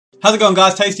How's it going,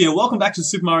 guys? Tasty here. Welcome back to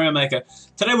Super Mario Maker.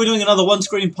 Today we're doing another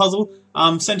one-screen puzzle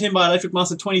sent in by Electric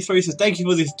Master 23. Says thank you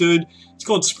for this, dude. It's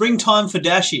called Springtime for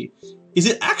Dashie. Is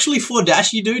it actually for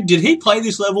Dashie, dude? Did he play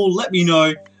this level? Let me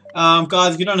know.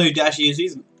 Guys, if you don't know who Dashie is,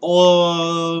 he's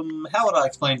how would I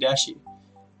explain Dashie?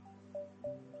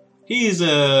 He is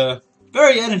a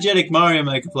very energetic Mario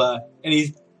Maker player, and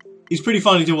he's pretty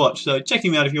funny to watch. So check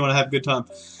him out if you want to have a good time.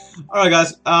 All right,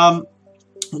 guys.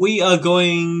 We are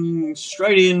going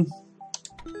straight in.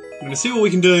 I'm going to see what we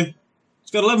can do.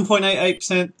 It's got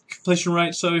 11.88% completion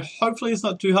rate, so hopefully it's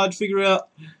not too hard to figure out.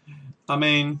 I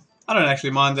mean, I don't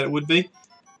actually mind that it would be,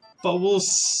 but we'll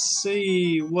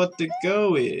see what the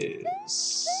go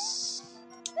is.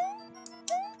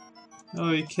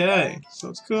 Okay, so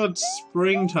it's called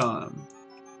Springtime.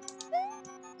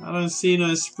 I don't see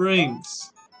no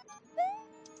springs.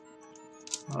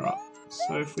 Alright,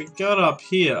 so if we got up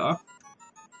here,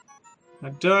 I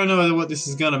don't know what this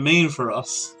is going to mean for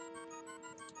us.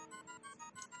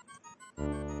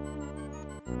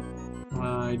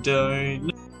 I don't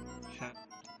know.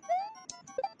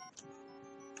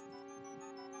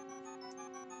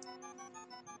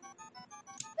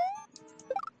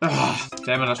 Ah,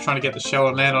 damn it, I was trying to get the shell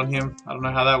and land on him. I don't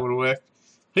know how that would have worked.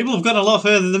 People have gotten a lot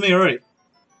further than me already.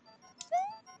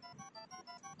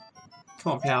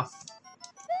 Come on, pal.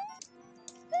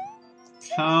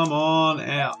 Come on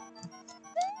out.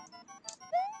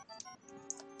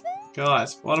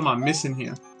 Guys, what am I missing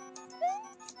here?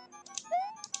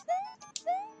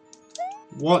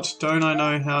 What don't I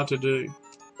know how to do?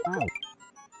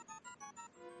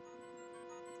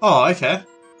 Oh, okay.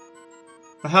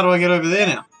 But how do I get over there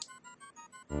now?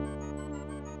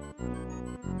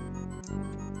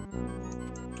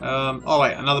 Oh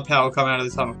wait, another power will come out of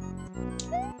the tunnel.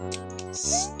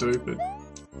 Stupid.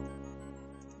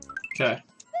 Okay.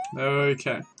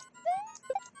 Okay.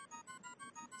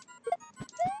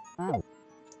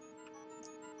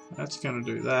 That's gonna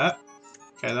do that.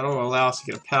 Okay, that'll allow us to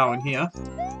get a power in here.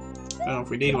 Don't know if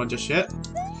we need one just yet.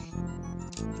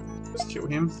 Let's kill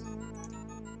him.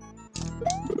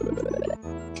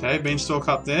 Okay, beanstalk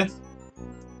up there.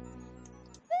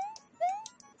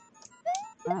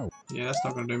 Yeah, that's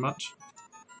not gonna do much.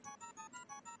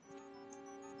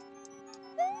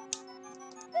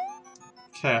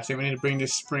 Okay, I think we need to bring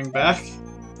this spring back.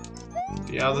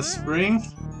 The other spring.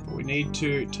 But we need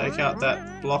to take out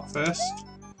that block first.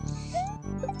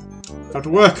 Got to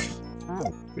work!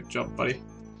 Good job, buddy.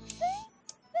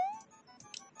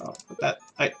 Oh, put that.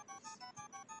 Hey.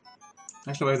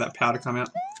 Actually, wait for that power to come out.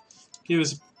 Give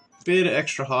us a bit of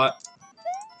extra height.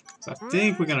 So I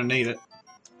think we're going to need it.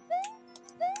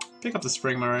 Pick up the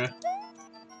spring, Mario.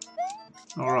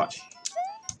 Alright.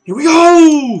 Here we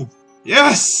go!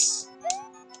 Yes!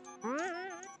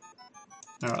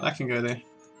 Alright, that can go there.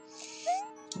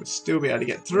 We'll still be able to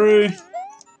get through.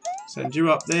 Send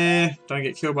you up there. Don't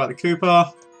get killed by the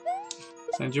Koopa.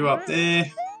 Send you up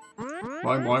there.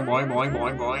 Boing, boing, boing, boing,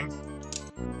 boing, boing.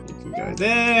 You can go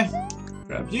there.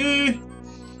 Grab you.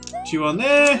 Put you on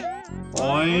there.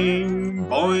 Boing,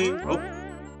 boing.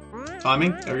 Oh.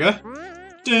 Timing. There we go.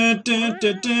 Dun, dun,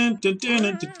 dun, dun, dun,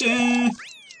 dun, dun, dun.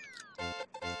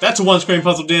 That's a one-screen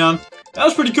puzzle down. That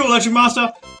was pretty cool, Electric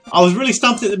Master. I was really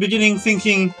stumped at the beginning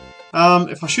thinking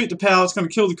if I shoot the power, it's going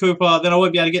to kill the Koopa. Then I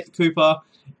won't be able to get the Koopa.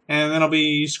 And then I'll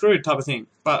be screwed type of thing.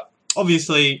 But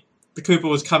obviously, the Koopa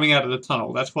was coming out of the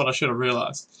tunnel. That's what I should have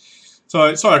realised.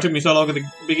 So, sorry it took me so long at the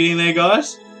beginning there,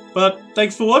 guys. But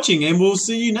thanks for watching, and we'll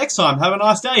see you next time. Have a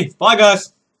nice day. Bye,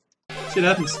 guys. Shit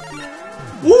happens.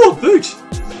 Ooh, a boot!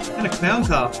 And a clown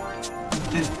car.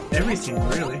 And everything,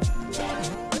 really.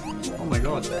 Oh my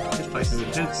god, this place is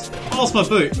intense. I lost my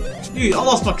boot. I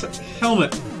lost my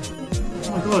helmet.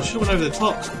 Oh my god, should have went over the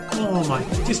top. Oh my,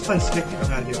 this place is hectic.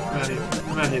 I'm out of here, I'm out of here,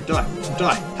 I'm out of here. Die,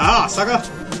 die. Ah, sucker!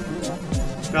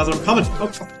 Bowser, I'm coming.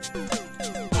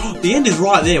 Oh. The end is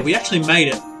right there. We actually made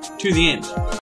it to the end.